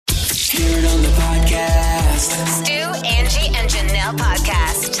Angie and Janelle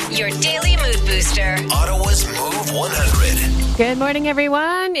podcast. Your daily mood booster. Ottawa's Move 100. Good morning,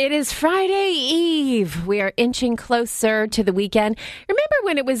 everyone. It is Friday Eve. We are inching closer to the weekend. Remember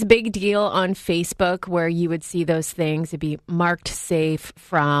when it was a big deal on Facebook where you would see those things? It'd be marked safe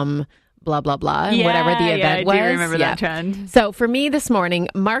from blah, blah, blah, whatever the event was. I do remember that trend. So for me this morning,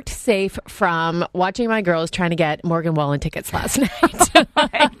 marked safe from watching my girls trying to get Morgan Wallen tickets last night. Oh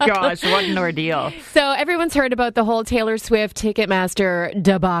my gosh, what an ordeal. So everyone's heard about the whole Taylor Swift Ticketmaster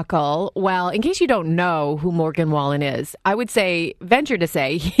debacle. Well, in case you don't know who Morgan Wallen is, I would venture to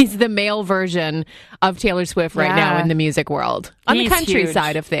say, he's the male version of Taylor Swift right now in the music world. On the country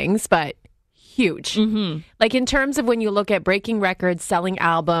side of things, but huge. Mm-hmm. Like in terms of when you look at breaking records, selling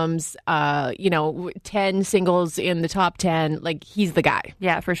albums, 10 singles in the top 10, like he's the guy.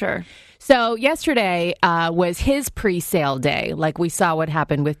 Yeah, for sure. So yesterday was his pre-sale day. Like we saw what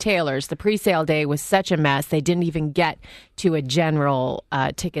happened with Taylor's. The pre-sale day was such a mess. They didn't even get to a general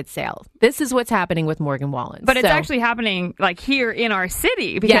ticket sale. This is what's happening with Morgan Wallen. But it's actually happening like here in our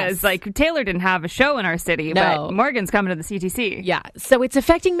city because like Taylor didn't have a show in our city, but Morgan's coming to the CTC. Yeah. So it's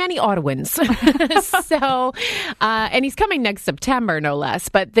affecting many Ottawans. And he's coming next September, no less.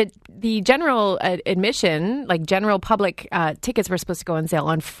 But the general admission, like general public tickets were supposed to go on sale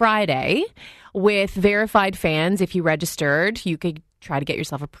on Friday. With verified fans, if you registered, you could try to get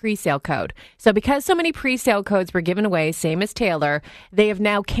yourself a pre-sale code. So because so many pre-sale codes were given away, same as Taylor, they have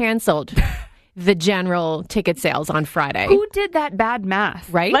now canceled the general ticket sales on Friday. Who did that bad math?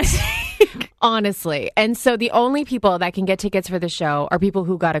 Right? Honestly. And so the only people that can get tickets for the show are people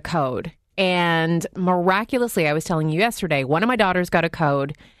who got a code. And miraculously, I was telling you yesterday, one of my daughters got a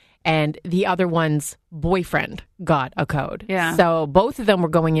code and the other one's boyfriend got a code. Yeah. So both of them were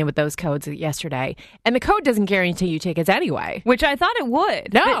going in with those codes yesterday. And the code doesn't guarantee you tickets anyway. Which I thought it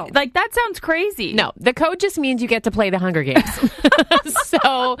would. No. That sounds crazy. No, the code just means you get to play the Hunger Games.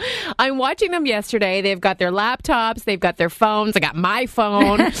 So I'm watching them yesterday. They've got their laptops. They've got their phones. I got my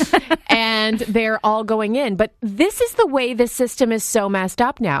phone. And they're all going in. But this is the way the system is so messed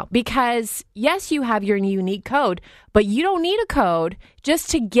up now. Because, yes, you have your unique code, but you don't need a code just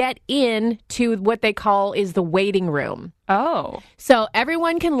to get in to what they call is the waiting room. Oh. So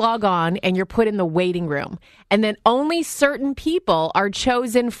everyone can log on and you're put in the waiting room. And then only certain people are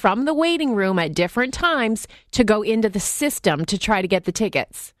chosen from the waiting room at different times to go into the system to try to get the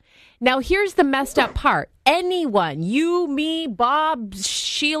tickets. Now, here's the messed up part. Anyone, you, me, Bob,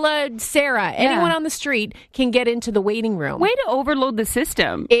 Sheila, Sarah, anyone on the street can get into the waiting room. Way to overload the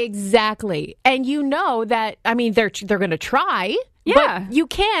system. Exactly. And you know that, I mean, they're going to try. Yeah. But you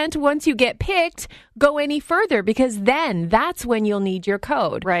can't, once you get picked, go any further because then that's when you'll need your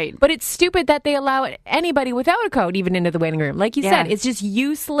code. Right. But it's stupid that they allow anybody without a code even into the waiting room. Like you said, it's just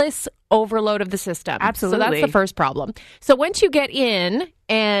useless overload of the system. Absolutely. So that's the first problem. So once you get in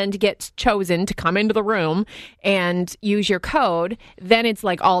and get chosen to come into the room and use your code, then it's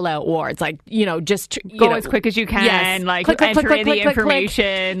like all out war. It's like, just go as quick as you can. Yes. Like click, enter click, in click, the click,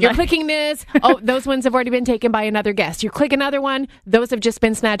 information. Click. You're clicking this. Oh, those ones have already been taken by another guest. You click another one. Those have just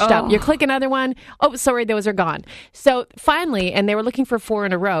been snatched up. You click another one. Oh, sorry, those are gone. So finally, and they were looking for 4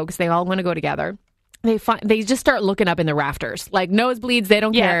 in a row because they all want to go together. They just start looking up in the rafters. Like nosebleeds, they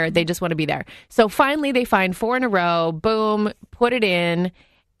don't care. They just want to be there. So finally, they find 4 in a row. Boom, put it in,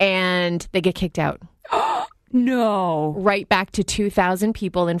 and they get kicked out. No. Right back to 2,000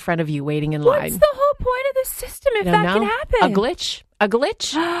 people in front of you waiting in line. What's the whole point of the system if that can happen? A glitch.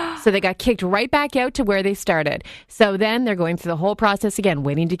 So they got kicked right back out to where they started. So then they're going through the whole process again,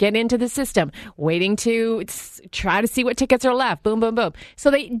 waiting to get into the system, waiting to try to see what tickets are left. Boom, boom, boom. So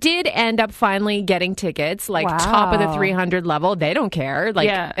they did end up finally getting tickets, like top of the 300 level. They don't care.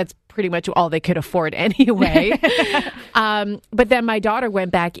 Like it's pretty much all they could afford anyway. But then my daughter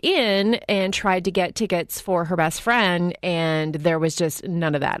went back in and tried to get tickets for her best friend, and there was just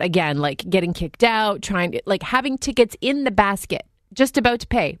none of that. Again, like getting kicked out, having tickets in the basket, just about to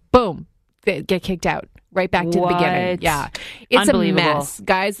pay. Boom. They get kicked out. Right back to the beginning. Yeah. It's a mess.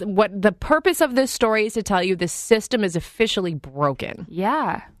 Guys, what the purpose of this story is to tell you the system is officially broken.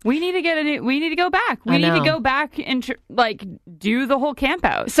 Yeah. We need to go back. We need to go back and do the whole camp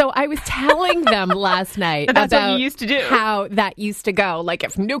out. So I was telling them last night that's about what you used to do. How that used to go. Like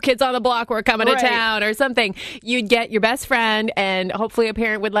if New Kids on the Block were coming to town or something, you'd get your best friend and hopefully a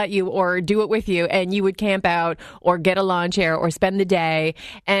parent would let you or do it with you and you would camp out or get a lawn chair or spend the day.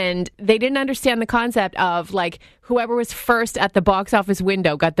 And they didn't understand the concept of like whoever was first at the box office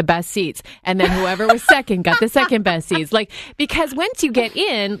window got the best seats, and then whoever was second got the second best seats. Like, because once you get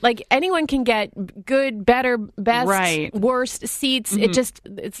in, like anyone can get good, better, best, worst seats.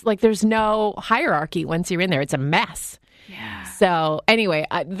 It's like there's no hierarchy once you're in there. It's a mess. Yeah. So anyway,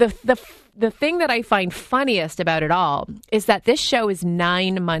 the thing that I find funniest about it all is that this show is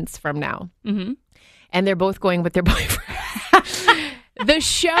 9 months from now. Mm-hmm. And they're both going with their boyfriend. The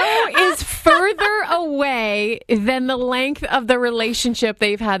show is further away than the length of the relationship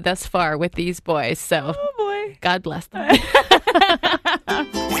they've had thus far with these boys. So, oh boy, God bless them.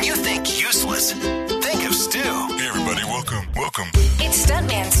 When you think useless, think of Stu. Hey everybody, welcome. It's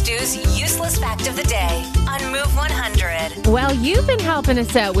Stuntman Stu's useless fact of the day on Move 100. Well, you've been helping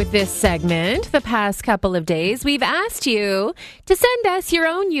us out with this segment the past couple of days. We've asked you to send us your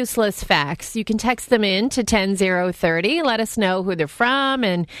own useless facts. You can text them in to 10030. Let us know who they're from,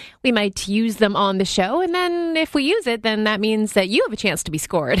 and we might use them on the show. And then if we use it, then that means that you have a chance to be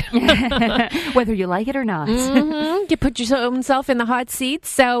scored. Whether you like it or not. You put your own self in the hot seat.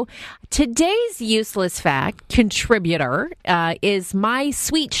 So today's useless fact contributor is My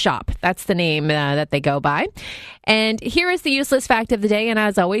Sweet Shop. That's the name that they go by. And here is the useless fact of the day. And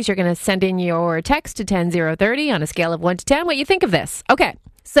as always, you're going to send in your text to 10030 on a scale of 1 to 10. What you think of this? Okay.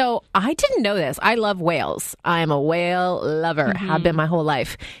 So I didn't know this. I love whales. I'm a whale lover. Have been my whole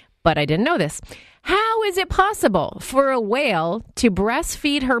life. But I didn't know this. How is it possible for a whale to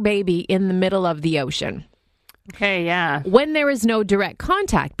breastfeed her baby in the middle of the ocean? Okay, yeah. When there is no direct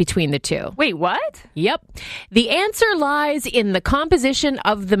contact between the two. Wait, what? Yep. The answer lies in the composition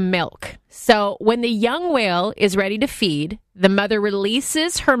of the milk. So when the young whale is ready to feed, the mother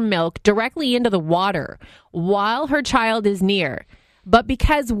releases her milk directly into the water while her child is near. But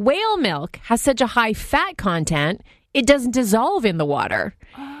because whale milk has such a high fat content, it doesn't dissolve in the water.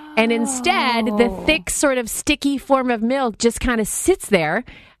 And instead, the thick, sort of sticky form of milk just kind of sits there,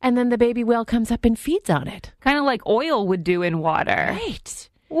 and then the baby whale comes up and feeds on it. Kind of like oil would do in water. Right.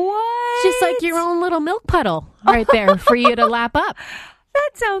 What? Just like your own little milk puddle right there for you to lap up.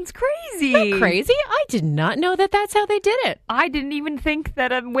 That sounds crazy. Isn't that crazy? I did not know that that's how they did it. I didn't even think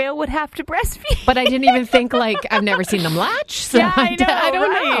that a whale would have to breastfeed. But I didn't even think, like, I've never seen them latch. So yeah, I know. I don't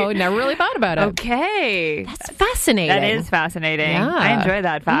right? know. Never really thought about it. Okay. That's fascinating. That is fascinating. Yeah. I enjoy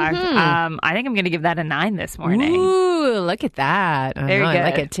that fact. I think I'm going to give that a 9 this morning. Ooh, look at that. Very good. I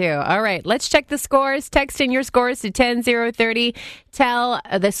like it too. All right, let's check the scores. Text in your scores to 10030. Tell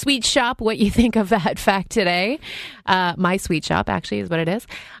the Sweet Shop what you think of that fact today. My Sweet Shop, actually, is what it is.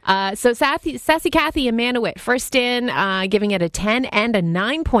 So Sassy Kathy and Manawit, first in, giving it a 10 and a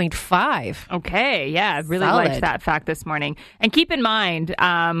 9.5. Okay, yeah, I really Solid. liked that fact this morning. And keep in mind,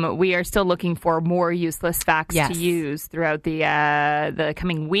 we are still looking for more useless facts to use throughout the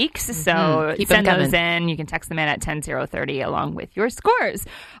coming weeks. So send those in. You can text them in at 10030 along with your scores.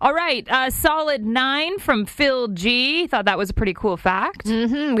 All right, solid 9 from Phil G. Thought that was a pretty cool fact.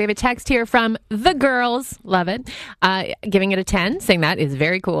 We have a text here from the girls. Love it. Giving it a 10, saying that is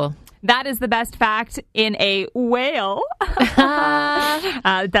very cool. That is the best fact in a whale.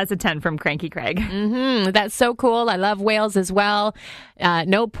 That's a 10 from Cranky Craig. That's so cool. I love whales as well.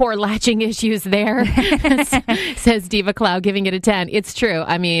 No poor latching issues there, says Diva Cloud, giving it a 10. It's true.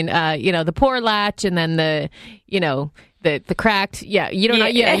 I mean, the poor latch and then the cracked. Yeah, you don't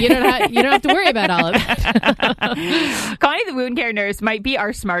have to worry about all of that. Connie, the wound care nurse, might be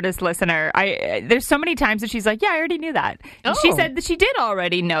our smartest listener. There's so many times that she's like, yeah, I already knew that. And she said that she did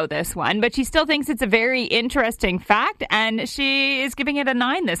already know this one, but she still thinks it's a very interesting fact, and she is giving it a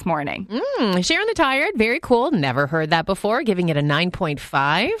 9 this morning. Sharon the Tired, very cool. Never heard that before. Giving it a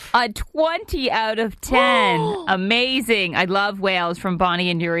 9.5. A 20 out of 10. Amazing. I love whales from Bonnie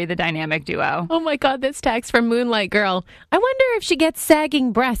and Yuri, the dynamic duo. Oh my God, this text from Moonlight Girl. I wonder if she gets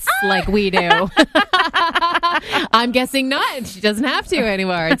sagging breasts like we do. I'm guessing not. She doesn't have to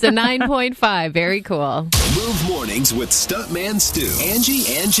anymore. It's a 9.5. Very cool. Move mornings with Stuntman Stu,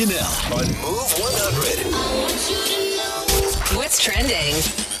 Angie, and Janelle on Move 100. What's trending?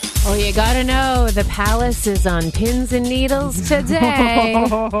 Oh, you gotta know, the palace is on pins and needles today.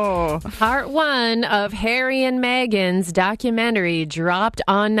 Part 1 of Harry and Meghan's documentary dropped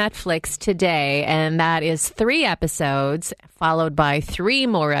on Netflix today, and that is 3 episodes, followed by 3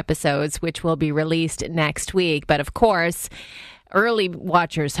 more episodes, which will be released next week. But of course, early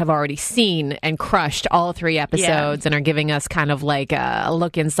watchers have already seen and crushed all 3 episodes and are giving us kind of like a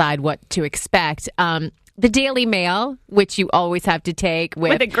look inside what to expect. The Daily Mail, which you always have to take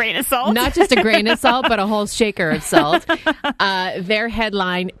with a grain of salt. Not just a grain of salt, but a whole shaker of salt. Their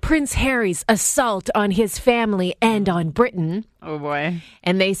headline, Prince Harry's assault on his family and on Britain. Oh, boy.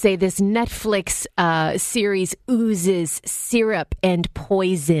 And they say this Netflix series oozes syrup and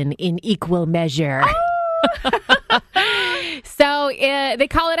poison in equal measure. So they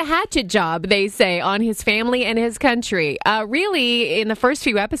call it a hatchet job, they say, on his family and his country. Really, in the first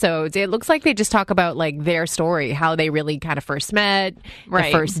few episodes, it looks like they just talk about like their story, how they really kind of first met, the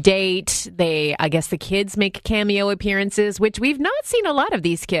first date. I guess the kids make cameo appearances, which we've not seen a lot of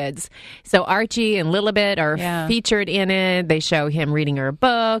these kids. So Archie and Lilibet are featured in it. They show him reading her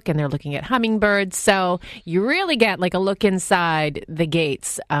book, and they're looking at hummingbirds. So you really get like a look inside the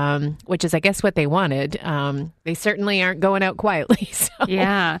gates, which is, I guess, what they wanted. They certainly aren't going out quietly. So.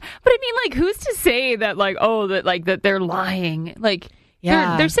 Yeah. But I mean, like, who's to say that, like, that they're lying? Like,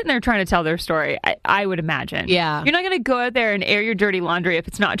 they're sitting there trying to tell their story, I would imagine. Yeah. You're not going to go out there and air your dirty laundry if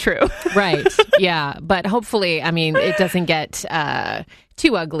it's not true. Right. Yeah. But hopefully, I mean, it doesn't get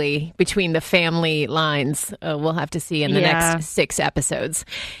too ugly between the family lines. We'll have to see in the next 6 episodes.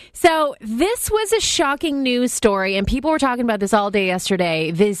 So this was a shocking news story, and people were talking about this all day yesterday.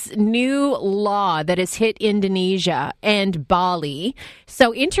 This new law that has hit Indonesia and Bali.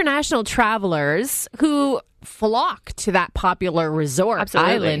 So international travelers who flock to that popular resort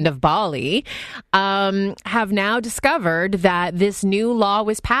island of Bali have now discovered that this new law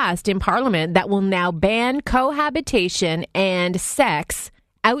was passed in Parliament that will now ban cohabitation and sex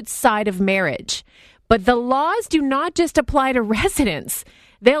outside of marriage. But the laws do not just apply to residents.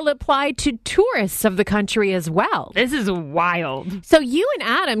 They'll apply to tourists of the country as well. This is wild. So you and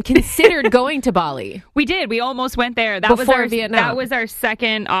Adam considered going to Bali. We did. We almost went there. Before Vietnam. That was our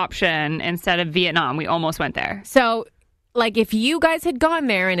second option instead of Vietnam. We almost went there. So, like, if you guys had gone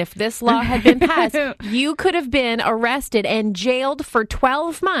there and if this law had been passed, you could have been arrested and jailed for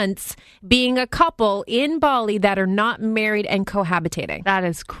 12 months being a couple in Bali that are not married and cohabitating. That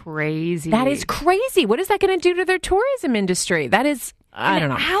is crazy. That is crazy. What is that going to do to their tourism industry? That is... I don't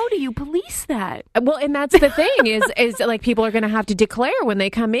know. How do you police that? Well, and that's the thing is like people are going to have to declare when they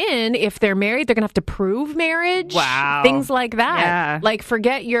come in if they're married. They're going to have to prove marriage. Wow, things like that. Yeah. Like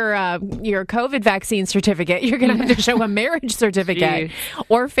forget your COVID vaccine certificate. You're going to have to show a marriage certificate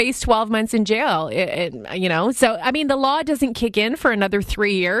or face 12 months in jail. So I mean, the law doesn't kick in for another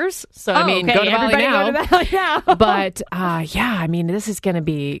 3 years. So I mean, go to Bali now. Go to Bali now. But I mean, this is going to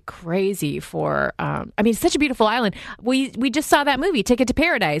be crazy for. I mean, it's such a beautiful island. We just saw that movie, Ticket to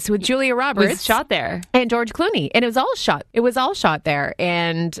Paradise, with Julia Roberts. It was shot there. And George Clooney. And it was all shot there.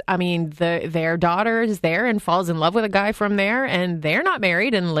 And I mean, their daughter is there and falls in love with a guy from there, and they're not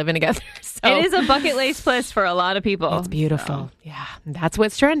married and living together. So it is a bucket list place for a lot of people. It's beautiful. So. Yeah. That's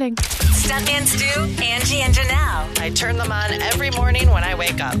what's trending. Stuntman Stu, Angie, and Janelle. I turn them on every morning when I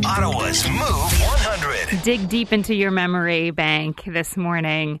wake up. Ottawa's Move 100. Dig deep into your memory bank this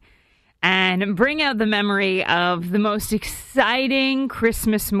morning and bring out the memory of the most exciting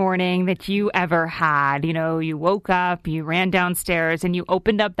Christmas morning that you ever had. You know, you woke up, you ran downstairs, and you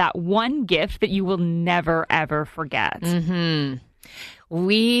opened up that one gift that you will never, ever forget. Mm-hmm.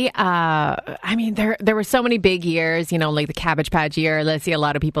 I mean, there were so many big years, like the Cabbage Patch year. Let's see a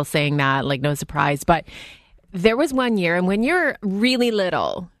lot of people saying that, like no surprise. But there was one year, and when you're really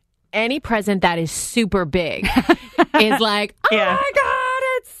little, any present that is super big is like, oh my God.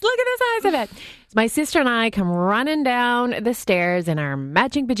 Look at the size of it. So my sister and I come running down the stairs in our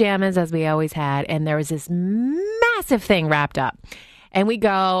matching pajamas, as we always had, and there was this massive thing wrapped up. And we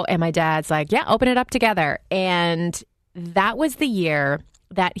go, and my dad's like, yeah, open it up together. And that was the year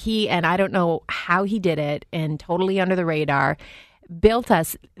that he, and I don't know how he did it, and totally under the radar, built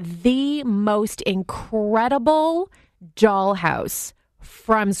us the most incredible dollhouse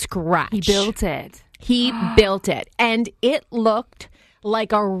from scratch. He built it. He built it. And it looked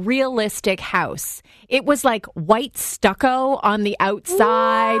like a realistic house. It was like white stucco on the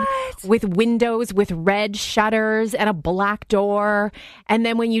outside with windows with red shutters and a black door. And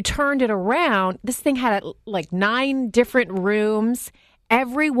then when you turned it around, this thing had like 9 different rooms.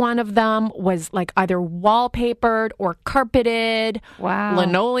 Every one of them was like either wallpapered or carpeted. Wow.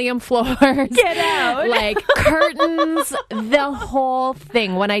 Linoleum floors. Get out. Like curtains, the whole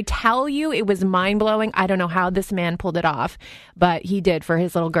thing. When I tell you it was mind-blowing, I don't know how this man pulled it off, but he did for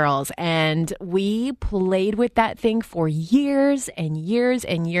his little girls. And we played with that thing for years and years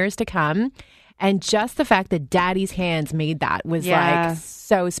and years to come. And just the fact that Daddy's hands made that was like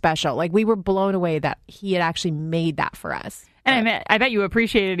so special. Like we were blown away that he had actually made that for us. And I bet you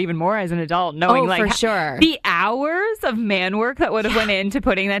appreciate it even more as an adult, knowing for sure. the hours of man work that would have went into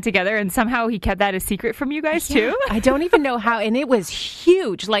putting that together, and somehow he kept that a secret from you guys too. I don't even know how, and it was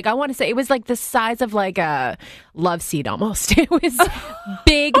huge. Like, I want to say it was like the size of like a love seat almost. It was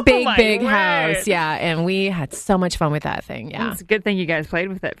big house. Yeah, and we had so much fun with that thing. Yeah, it's a good thing you guys played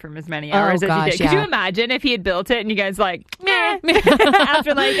with it for as many hours as you did. Could you imagine if he had built it and you guys like meh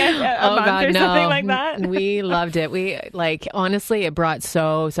after like a month or something like that? We loved it. We like, honestly, it brought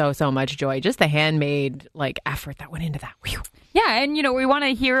so much joy. Just the handmade like effort that went into that. Whew. Yeah, and we want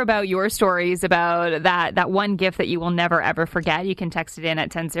to hear about your stories about that one gift that you will never ever forget. You can text it in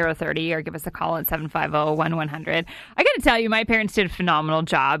at 10030 or give us a call at 750-1100. I got to tell you, my parents did a phenomenal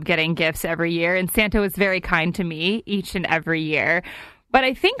job getting gifts every year, and Santa was very kind to me each and every year. But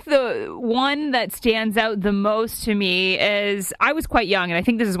I think the one that stands out the most to me is I was quite young, and I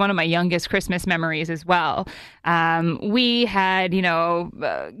think this is one of my youngest Christmas memories as well. We had,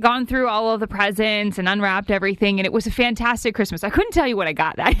 gone through all of the presents and unwrapped everything, and it was a fantastic Christmas. I couldn't tell you what I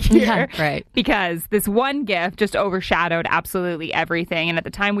got that year. Yeah, right. Because this one gift just overshadowed absolutely everything. And at the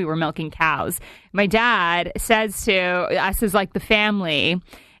time, we were milking cows. My dad says to us as like the family,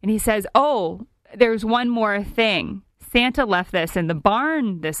 and he says, "Oh, there's one more thing. Santa left this in the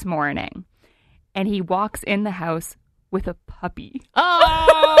barn this morning," and he walks in the house with a puppy.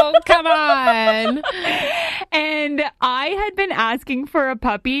 Oh, come on. And I had been asking for a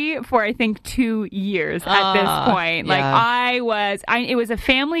puppy for, I think, 2 years at this point. Yeah. Like, it was a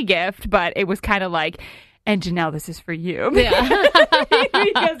family gift, but it was kind of like, "And Janelle, this is for you." Yeah.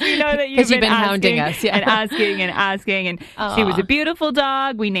 Because we know that you've been hounding us. Yeah. And asking. And she was a beautiful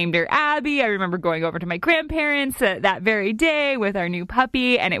dog. We named her Abby. I remember going over to my grandparents that very day with our new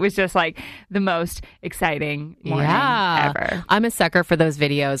puppy. And it was just like the most exciting morning ever. I'm a sucker for those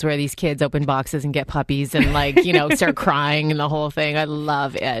videos where these kids open boxes and get puppies and like, start crying and the whole thing. I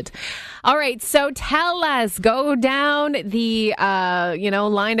love it. All right. So tell us, go down the,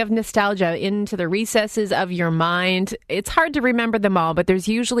 line of nostalgia into the recesses of your mind. It's hard to remember them all, but there's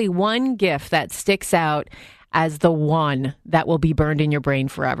usually one gift that sticks out as the one that will be burned in your brain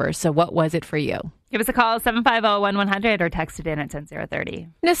forever. So what was it for you? Give us a call, 750-1100, or text it in at 10030.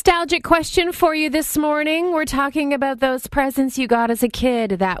 Nostalgic question for you this morning. We're talking about those presents you got as a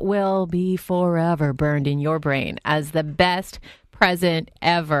kid that will be forever burned in your brain as the best present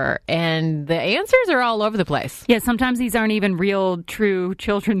ever, and the answers are all over the place. Yeah, sometimes these aren't even real, true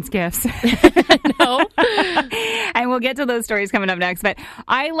children's gifts. No. And we'll get to those stories coming up next. But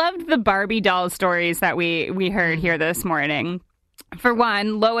I loved the Barbie doll stories that we heard here this morning. For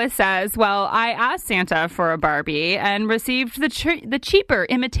one, Lois says, "Well, I asked Santa for a Barbie and received the cheaper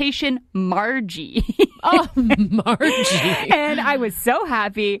imitation Margie." Oh, Margie. And I was so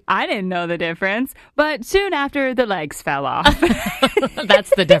happy. I didn't know the difference. But soon after, the legs fell off.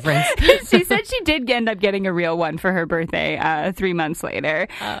 That's the difference. She said she did end up getting a real one for her birthday 3 months later.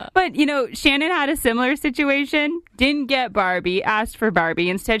 But, Shannon had a similar situation. Didn't get Barbie, asked for Barbie.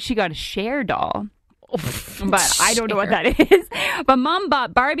 Instead, she got a Cher doll. But I don't know what that is. But Mom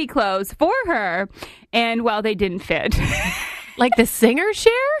bought Barbie clothes for her, and, well, they didn't fit. Like the singer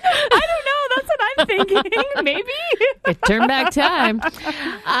Cher? I don't know. That's what I'm thinking. Maybe. Turn back time.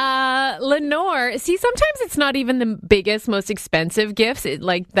 Lenore, see, sometimes it's not even the biggest, most expensive gifts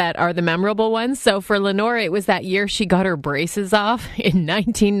that are the memorable ones. So for Lenore, it was that year she got her braces off in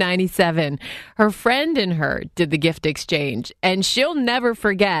 1997. Her friend and her did the gift exchange, and she'll never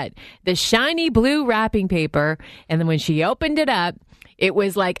forget the shiny blue wrapping paper. And then when she opened it up, it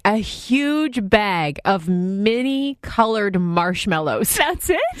was like a huge bag of mini colored marshmallows. That's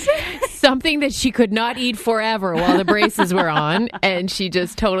it? Something that she could not eat forever while the braces were on. And she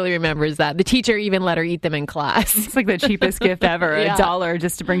just totally remembers that. The teacher even let her eat them in class. It's like the cheapest gift ever. Yeah. $1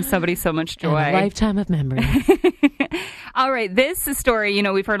 just to bring somebody so much joy. And a lifetime of memories. All right. This story,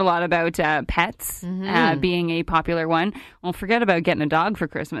 we've heard a lot about pets being a popular one. Well, forget about getting a dog for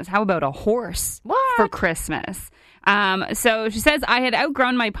Christmas. How about a horse for Christmas? So she says, "I had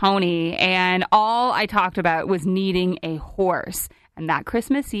outgrown my pony, and all I talked about was needing a horse. And that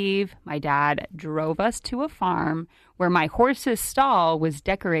Christmas Eve, my dad drove us to a farm where my horse's stall was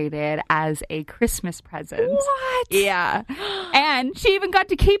decorated as a Christmas present." What? Yeah. And she even got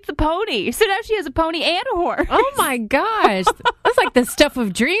to keep the pony. So now she has a pony and a horse. Oh, my gosh. That's like the stuff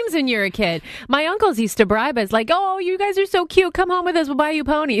of dreams when you're a kid. My uncles used to bribe us like, "Oh, you guys are so cute. Come home with us. We'll buy you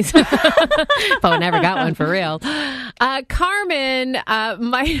ponies." But I never got one for real. Carmen,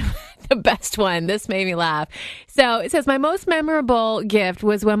 the best one. This made me laugh. So it says, "My most memorable gift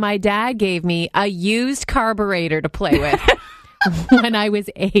was when my dad gave me a used carburetor to play with." when I was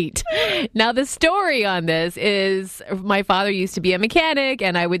 8. Now, the story on this is my father used to be a mechanic,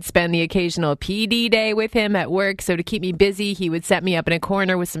 and I would spend the occasional PD day with him at work. So to keep me busy, he would set me up in a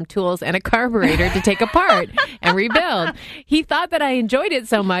corner with some tools and a carburetor to take apart and rebuild. He thought that I enjoyed it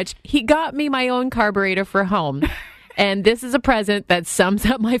so much, he got me my own carburetor for home. And this is a present that sums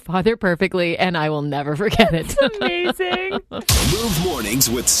up my father perfectly, and I will never forget it. That's amazing. Move Mornings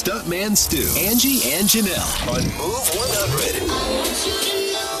with Stuntman Stu, Angie, and Janelle on Move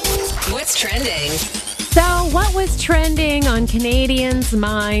 100. What's trending? So what was trending on Canadians'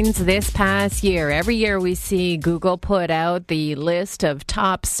 minds this past year? Every year we see Google put out the list of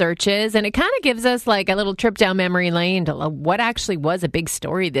top searches, and it kind of gives us like a little trip down memory lane to what actually was a big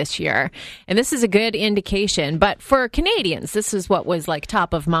story this year. And this is a good indication. But for Canadians, this is what was like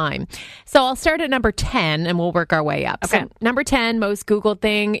top of mind. So I'll start at number 10 and we'll work our way up. Okay. So number 10, most Googled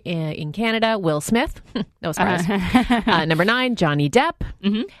thing in Canada, Will Smith. No surprise. Number 9, Johnny Depp.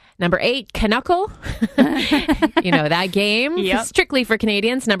 Mm-hmm. Number 8, Canuckle. You know, that game. Yep. Strictly for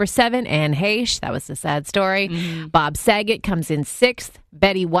Canadians. Number 7, Anne Heche. That was a sad story. Mm-hmm. Bob Saget comes in 6th.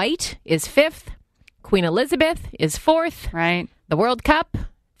 Betty White is 5th. Queen Elizabeth is 4th. Right. The World Cup,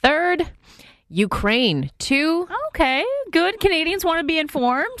 3rd. Ukraine, 2. Okay, good. Canadians want to be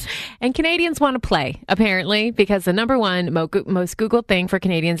informed. And Canadians want to play, apparently, because the number 1 most Googled thing for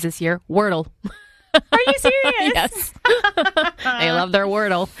Canadians this year, Wordle. Are you serious? Yes. They love their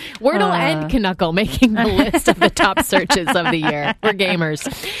Wordle. Wordle and Canuckle making the list of the top searches of the year for gamers.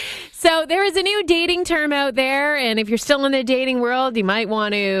 So there is a new dating term out there, and if you're still in the dating world, you might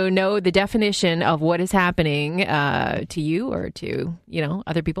want to know the definition of what is happening to you or to, you know,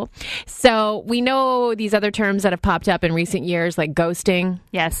 other people. So we know these other terms that have popped up in recent years, like ghosting.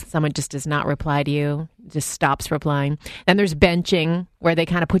 Yes. Someone just does not reply to you, just stops replying. Then there's benching, where they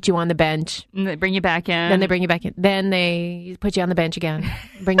kind of put you on the bench. And they bring you back in. Then they bring you back in. Then they put you on the bench again,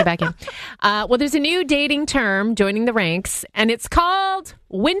 bring you back in. Well, there's a new dating term joining the ranks, and it's called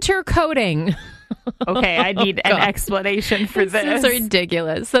winter coating. Okay, I need an explanation for this. This is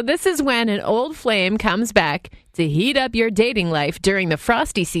ridiculous. So this is when an old flame comes back to heat up your dating life during the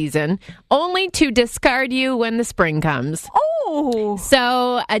frosty season, only to discard you when the spring comes. Oh!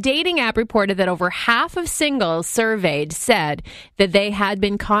 So a dating app reported that over half of singles surveyed said that they had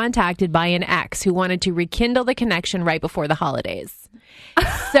been contacted by an ex who wanted to rekindle the connection right before the holidays.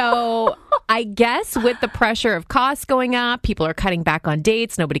 So I guess with the pressure of costs going up, people are cutting back on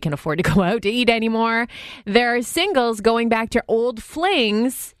dates. Nobody can afford to go out to eat anymore. There are singles going back to old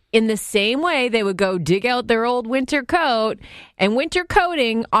flings in the same way they would go dig out their old winter coat. And winter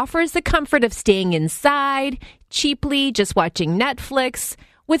coating offers the comfort of staying inside, cheaply, just watching Netflix,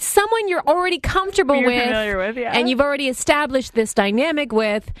 with someone you're already comfortable familiar with, yeah. And you've already established this dynamic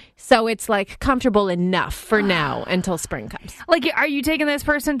with, so it's like comfortable enough for now until spring comes. Like, are you taking this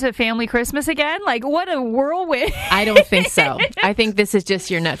person to family Christmas again? Like, what a whirlwind. I don't think so. I think this is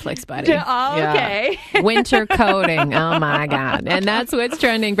just your Netflix buddy. Oh, okay. Yeah. Winter coating. Oh, my God. And that's what's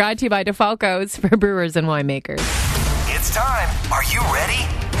trending, brought to you by DeFalco's for brewers and winemakers. It's time. Are you ready?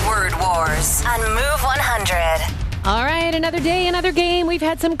 Word Wars on Move 100. All right, another day, another game. We've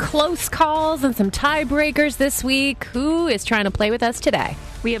had some close calls and some tiebreakers this week. Who is trying to play with us today?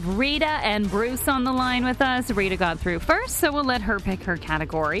 We have Rita and Bruce on the line with us. Rita got through first, so we'll let her pick her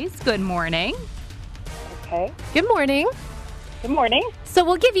categories. Good morning. Okay. Good morning. Good morning. So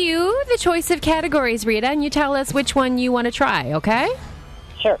we'll give you the choice of categories, Rita, and you tell us which one you want to try, okay?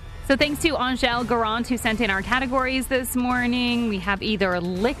 Sure. So thanks to Angèle Garant, who sent in our categories this morning. We have either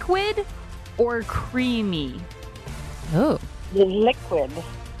liquid or creamy. Oh. Liquid.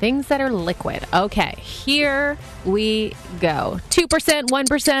 Things that are liquid. Okay, here we go. 2%,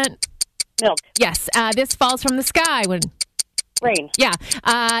 1%. Milk. Yes, this falls from the sky. When Rain. Yeah,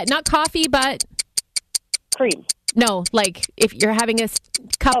 not coffee, but... Cream. No, like if you're having a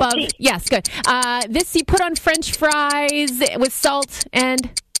cup of... Tea. Yes, good. This you put on French fries with salt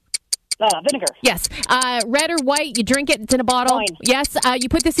and... Vinegar. Yes. Red or white, you drink it, it's in a bottle. Wine. Yes, you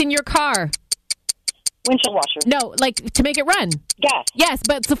put this in your car. Windshield washer. No, like to make it run. Gas. Yes,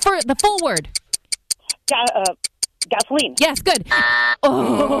 but it's the full word. Gasoline. Yes, good.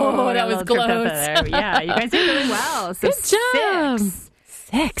 Oh, that was close. Yeah, you guys did really well. So good job.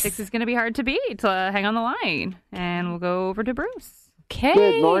 6. 6 is going to be hard to beat. Hang on the line, and we'll go over to Bruce. Okay.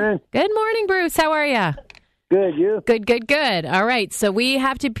 Good morning. Good morning, Bruce. How are you? Good, you? Good. All right, so we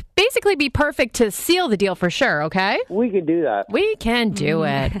have to basically be perfect to seal the deal for sure, okay? We can do that. We can do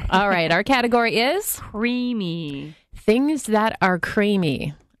it. All right, our category is? Creamy. Things that are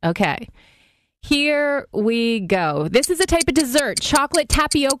creamy. Okay. Here we go. This is a type of dessert. Chocolate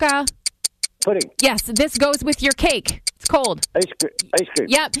tapioca. Pudding. Yes, this goes with your cake. It's cold. Ice cream.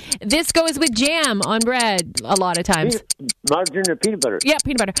 Yep. This goes with jam on bread a lot of times. Margarine or peanut butter? Yeah,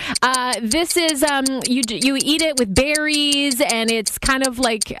 peanut butter. This is, you eat it with berries, and it's kind of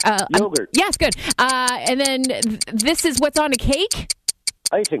like... Yogurt. Yes, good. And then this is what's on a cake.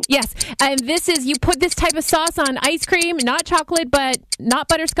 Icing. Yes. And this is, you put this type of sauce on ice cream, not chocolate, but not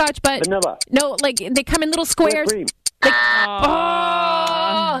butterscotch, but... Vanilla. No, like they come in little squares. Cream. Like,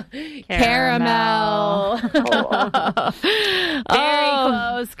 caramel. Very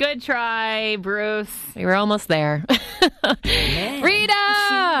close. Good try, Bruce. We were almost there.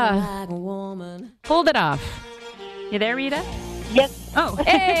 Rita! Pulled it off. You there, Rita? Yes. Oh.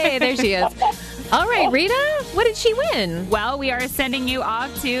 Hey, there she is. All right, Rita, what did she win? Well, we are sending you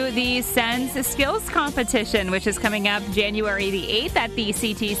off to the Sense Skills Competition, which is coming up January the 8th at the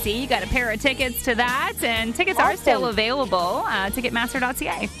CTC. You got a pair of tickets to that, and tickets are still available.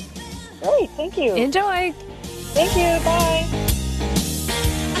 Ticketmaster.ca. Great, thank you. Enjoy. Thank you, bye.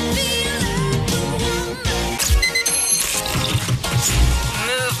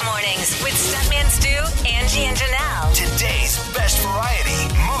 Move mornings with Stuntman Stu, Angie, and Janelle. Today's best variety.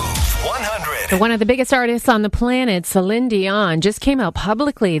 Move 100. One of the biggest artists on the planet, Celine Dion, just came out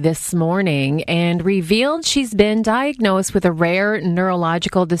publicly this morning and revealed she's been diagnosed with a rare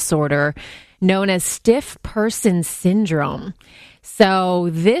neurological disorder known as stiff person syndrome. So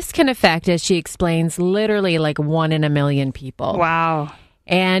this can affect, as she explains, literally like 1 in a million people. Wow.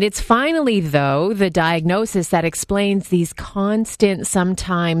 And it's finally, though, the diagnosis that explains these constant,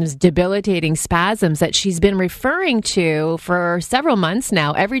 sometimes debilitating spasms that she's been referring to for several months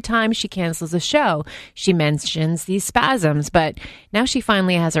now. Every time she cancels a show, she mentions these spasms. But now she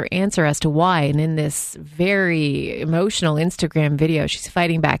finally has her answer as to why. And in this very emotional Instagram video, she's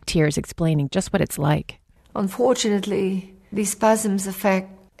fighting back tears, explaining just what it's like. Unfortunately, these spasms affect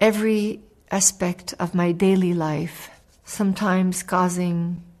every aspect of my daily life. Sometimes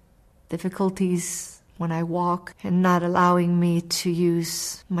causing difficulties when I walk and not allowing me to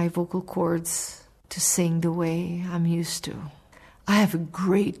use my vocal cords to sing the way I'm used to. I have a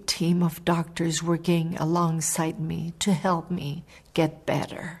great team of doctors working alongside me to help me get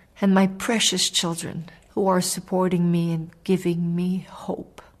better. And my precious children who are supporting me and giving me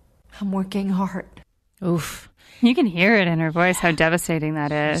hope. I'm working hard. Oof. You can hear it in her voice how devastating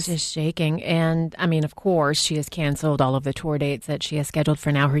that is. She's just shaking. And I mean, of course, she has canceled all of the tour dates that she has scheduled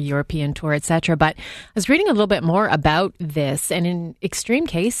for now, her European tour, etc. But I was reading a little bit more about this. And in extreme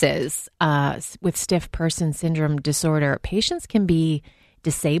cases with stiff person syndrome disorder, patients can be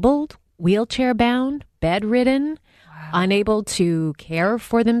disabled, wheelchair bound, bedridden, unable to care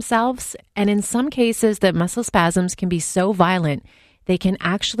for themselves. And in some cases, the muscle spasms can be so violent they can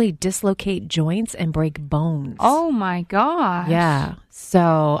actually dislocate joints and break bones. Oh, my gosh. Yeah.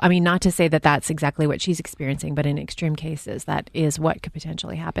 So, I mean, not to say that that's exactly what she's experiencing, but in extreme cases, that is what could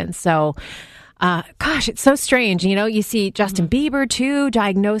potentially happen. So, gosh, it's so strange. You know, you see Justin Bieber, too,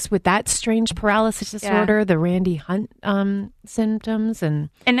 diagnosed with that strange paralysis disorder, the Randy Hunt symptoms. And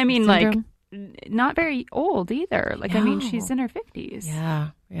I mean, syndrome. like, not very old either. Like, I mean, she's in her 50s. Yeah.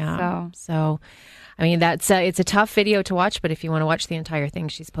 So I mean, that's it's a tough video to watch, but if you want to watch the entire thing,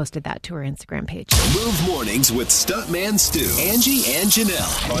 she's posted that to her Instagram page. Move mornings with Stuntman Stu, Angie, and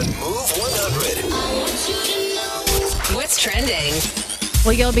Janelle on Move 100. What's trending?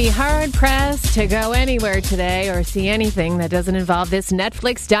 Well, you'll be hard-pressed to go anywhere today or see anything that doesn't involve this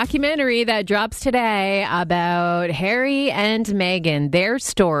Netflix documentary that drops today about Harry and Meghan, their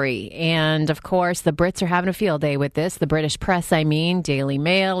story. And, of course, the Brits are having a field day with this. The British press, I mean, Daily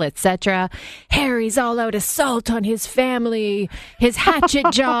Mail, etc. Harry's all-out assault on his family, his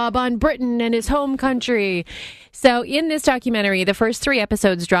hatchet job on Britain and his home country. So in this documentary, the first 3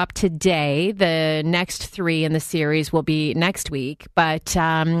 episodes drop today. The next 3 in the series will be next week. But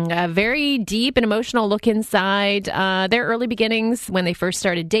a very deep and emotional look inside their early beginnings when they first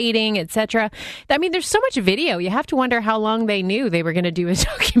started dating, etc. I mean, there's so much video. You have to wonder how long they knew they were going to do a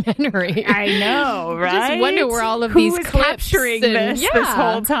documentary. I know, right? I just wonder where all of these clips capturing this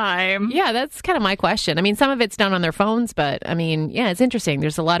whole time. Yeah, that's kind of my question. I mean, some of it's done on their phones, but I mean, yeah, it's interesting.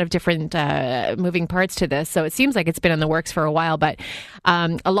 There's a lot of different moving parts to this. So it seems like it's been in the works for a while, but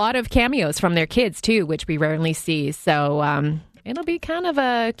a lot of cameos from their kids too, which we rarely see. So it'll be kind of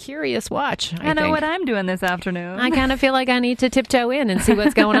a curious watch. I know think. what I'm doing this afternoon. I kind of feel like I need to tiptoe in and see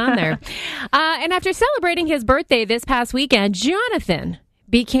what's going on there. And after celebrating his birthday this past weekend, Jonathan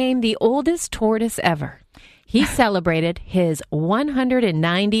became the oldest tortoise ever. He celebrated his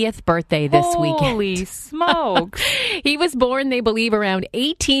 190th birthday this weekend. Holy smokes. He was born, they believe, around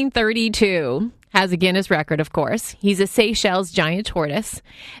 1832. has a Guinness record, of course. He's a Seychelles giant tortoise.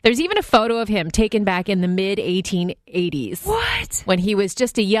 There's even a photo of him taken back in the mid-1880s. What? When he was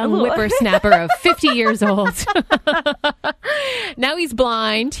just a young whippersnapper of 50 years old. Now he's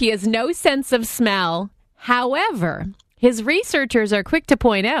blind. He has no sense of smell. However, his researchers are quick to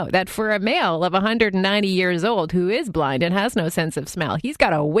point out that for a male of 190 years old who is blind and has no sense of smell, he's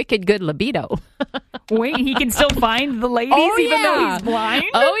got a wicked good libido. Wait, he can still find the ladies even though he's blind?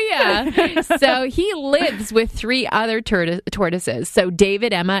 Oh, yeah. So he lives with 3 other tortoises. So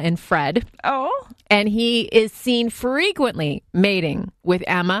David, Emma, and Fred. Oh. And he is seen frequently mating with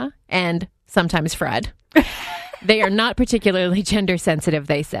Emma and sometimes Fred. They are not particularly gender sensitive,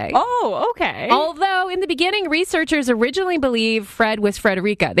 they say. Oh, okay. Although, in the beginning, researchers originally believed Fred was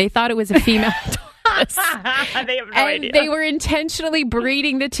Frederica. They thought it was a female tortoise. They have no idea. They were intentionally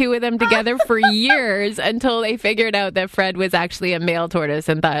breeding the two of them together for years until they figured out that Fred was actually a male tortoise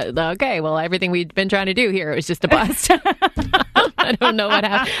and thought, okay, well, everything we've been trying to do here was just a bust. I don't know what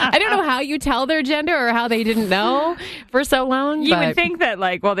happened. I don't know how you tell their gender or how they didn't know for so long. You would think that,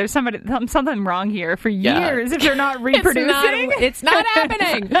 there's something wrong here for years if they're not reproducing. It's not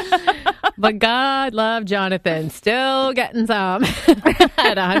happening. But God love Jonathan. Still getting some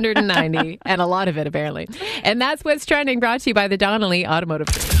at 190. And a lot of it, apparently. And that's what's trending, brought to you by the Donnelly Automotive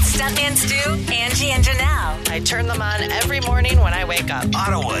Group. Stuntman Stu, Angie, and Janelle. I turn them on every morning when I wake up.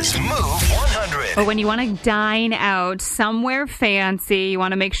 Ottawa's Move 100. But when you want to dine out somewhere fancy, you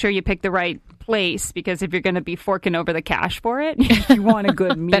want to make sure you pick the right place, because if you're going to be forking over the cash for it, you want a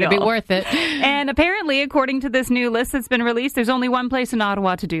good meal. Better be worth it. And apparently, according to this new list that's been released, there's only one place in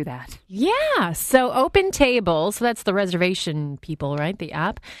Ottawa to do that. Yeah. So Open Table, so that's the reservation people, right? The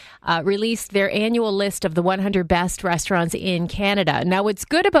app, released their annual list of the 100 best restaurants in Canada. Now, what's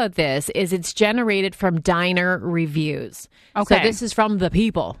good about this is it's generated from diner reviews. Okay. So this is from the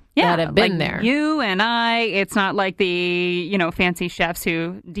people that have been there. You and I, it's not like the, fancy chefs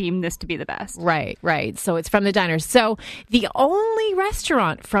who deem this to be the best. Right. So it's from the diners. So the only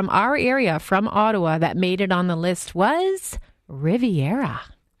restaurant from our area, from Ottawa, that made it on the list was Riviera.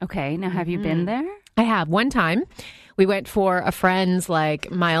 Okay. Now, have you been there? I have. One time. We went for a friend's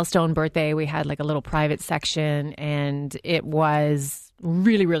milestone birthday. We had a little private section, and it was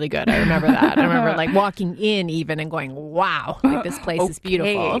really, really good. I remember that. I remember walking in even and going, wow, this place is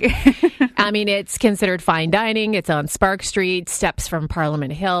beautiful. I mean, it's considered fine dining. It's on Spark Street, steps from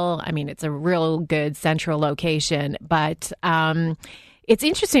Parliament Hill. I mean, it's a real good central location. But it's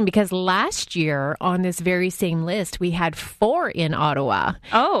interesting because last year on this very same list, we had 4 in Ottawa.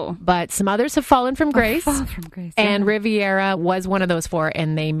 Oh. But some others have fallen from grace. And Yeah. Riviera was one of those 4,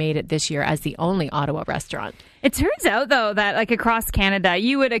 and they made it this year as the only Ottawa restaurant. It turns out, though, that across Canada,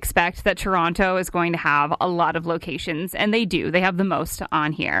 you would expect that Toronto is going to have a lot of locations, and they do. They have the most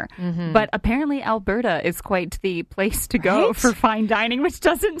on here. Mm-hmm. But apparently Alberta is quite the place to go for fine dining, which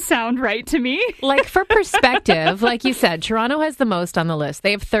doesn't sound right to me. For perspective, like you said, Toronto has the most on the list.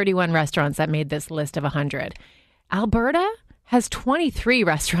 They have 31 restaurants that made this list of 100. Alberta has 23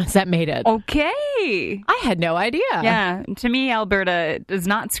 restaurants that made it. Okay. I had no idea. Yeah. To me, Alberta does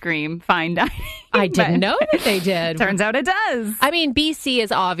not scream fine dining. I didn't know that they did. Turns out it does. I mean, BC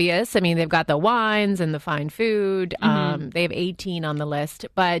is obvious. I mean, they've got the wines and the fine food. Mm-hmm. They have 18 on the list.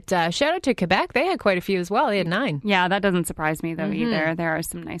 But shout out to Quebec. They had quite a few as well. They had 9. Yeah, that doesn't surprise me, though, either. There are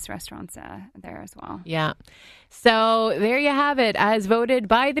some nice restaurants there as well. Yeah. So there you have it. As voted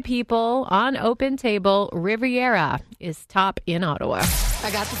by the people on Open Table, Riviera is top in Ottawa.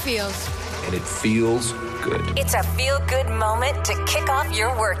 I got the feels. And it feels good. It's a feel-good moment to kick off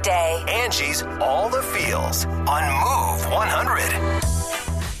your workday. Angie's All the Feels on Move 100.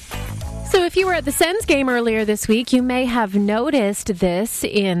 So if you were at the Sens game earlier this week, you may have noticed this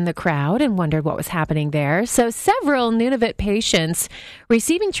in the crowd and wondered what was happening there. So several Nunavut patients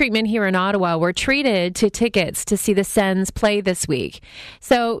receiving treatment here in Ottawa were treated to tickets to see the Sens play this week.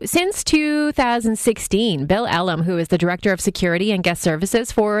 So since 2016, Bill Elam, who is the Director of Security and Guest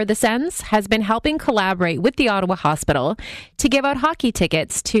Services for the Sens, has been helping collaborate with the Ottawa Hospital to give out hockey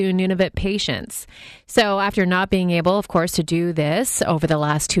tickets to Nunavut patients. So after not being able, of course, to do this over the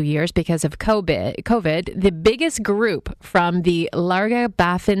last 2 years because of COVID, the biggest group from the Larga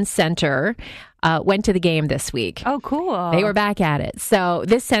Baffin Center went to the game this week. Oh, cool. They were back at it. So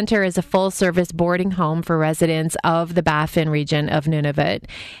this center is a full-service boarding home for residents of the Baffin region of Nunavut.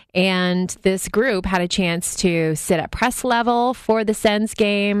 And this group had a chance to sit at press level for the Sens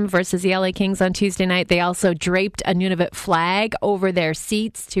game versus the LA Kings on Tuesday night. They also draped a Nunavut flag over their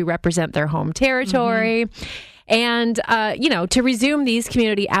seats to represent their home territory. Mm-hmm. And, to resume these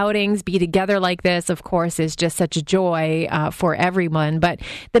community outings, be together like this, of course, is just such a joy for everyone. But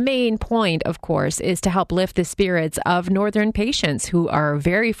the main point, of course, is to help lift the spirits of Northern patients who are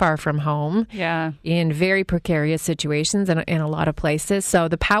very far from home, in very precarious situations in a lot of places. So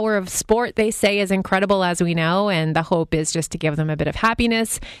the power of sport, they say, is incredible, as we know, and the hope is just to give them a bit of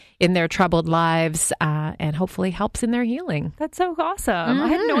happiness in their troubled lives, and hopefully helps in their healing. That's so awesome. I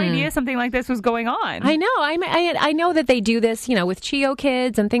had no idea something like this was going on. I know. I know that they do this, with CHEO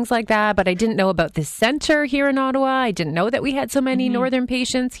kids and things like that, but I didn't know about this center here in Ottawa. I didn't know that we had so many Northern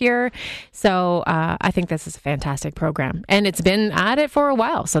patients here. So I think this is a fantastic program. And it's been at it for a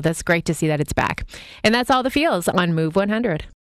while, so that's great to see that it's back. And that's all the feels on Move 100.